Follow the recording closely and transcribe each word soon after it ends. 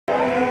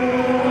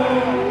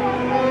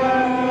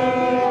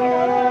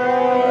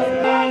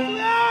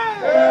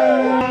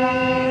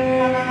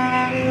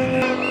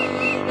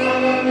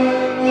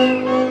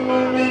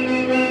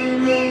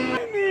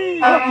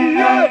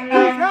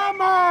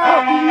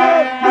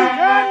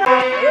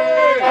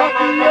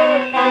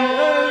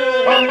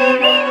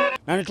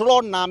nĩ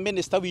tũrona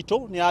minister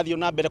witũ nĩ athio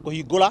na mbere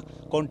kũhingũra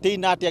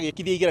container atĩ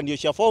agĩkithia igeranio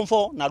cia form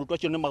 4 na arutwo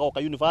acio nĩ magoka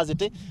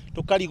university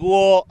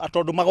tũkarigwo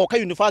tondũ magoka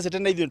university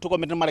na ithuĩ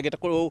tũkomete maregete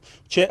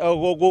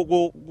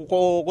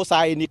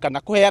gũcaĩni kana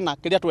kũheana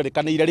kĩrĩa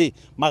twandĩkanĩire rĩ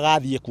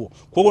magathiĩ kuo.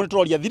 Koguo nĩ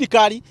tũroria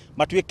thirikari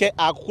matuĩke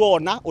a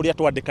kuona ũrĩa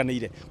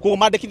twandĩkanĩire. Koguo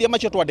mandĩkithia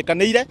macio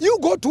twandĩkanĩire. You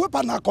go to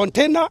open a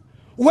container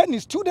when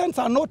students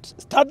are not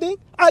studying.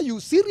 Are you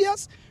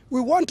serious? We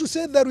want to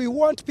say that we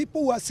want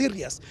people who are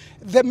serious.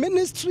 The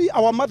ministry,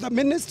 our mother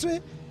ministry,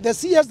 the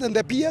CS and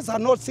the PS are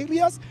not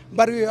serious,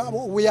 but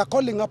we are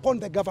calling upon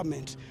the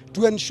government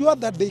to ensure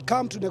that they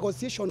come to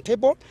negotiation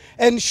table,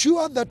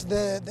 ensure that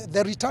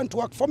the return to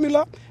work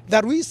formula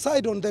that we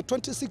signed on the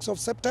 26th of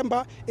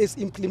September is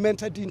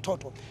implemented in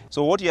total.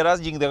 So what you're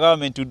asking the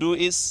government to do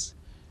is,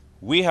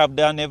 we have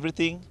done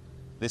everything,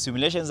 the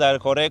simulations are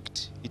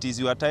correct, it is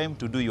your time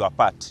to do your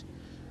part.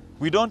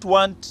 We don't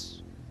want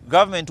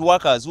government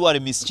workers who are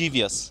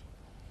mischievous.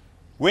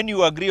 When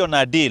you agree on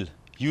a deal,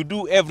 you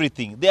do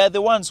everything. They are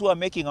the ones who are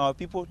making our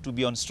people to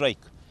be on strike.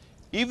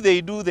 If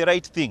they do the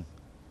right thing,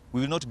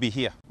 we will not be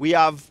here. We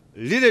have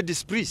really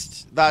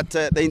displeased that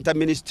the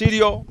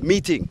interministerial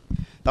meeting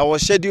that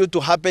was scheduled to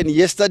happen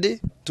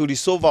yesterday to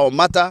resolve our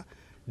matter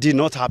did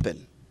not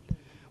happen.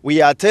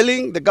 We are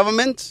telling the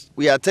government,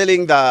 we are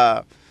telling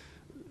the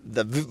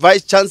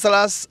vice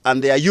chancellors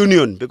and their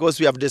union, because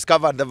we have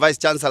discovered the vice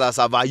chancellors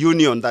have a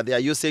union that they are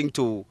using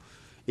to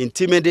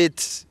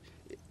intimidate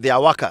their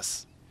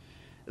workers,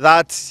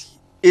 that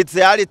it's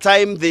the early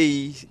time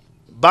they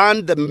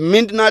banned the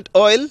midnight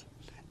oil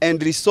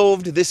and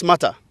resolved this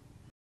matter.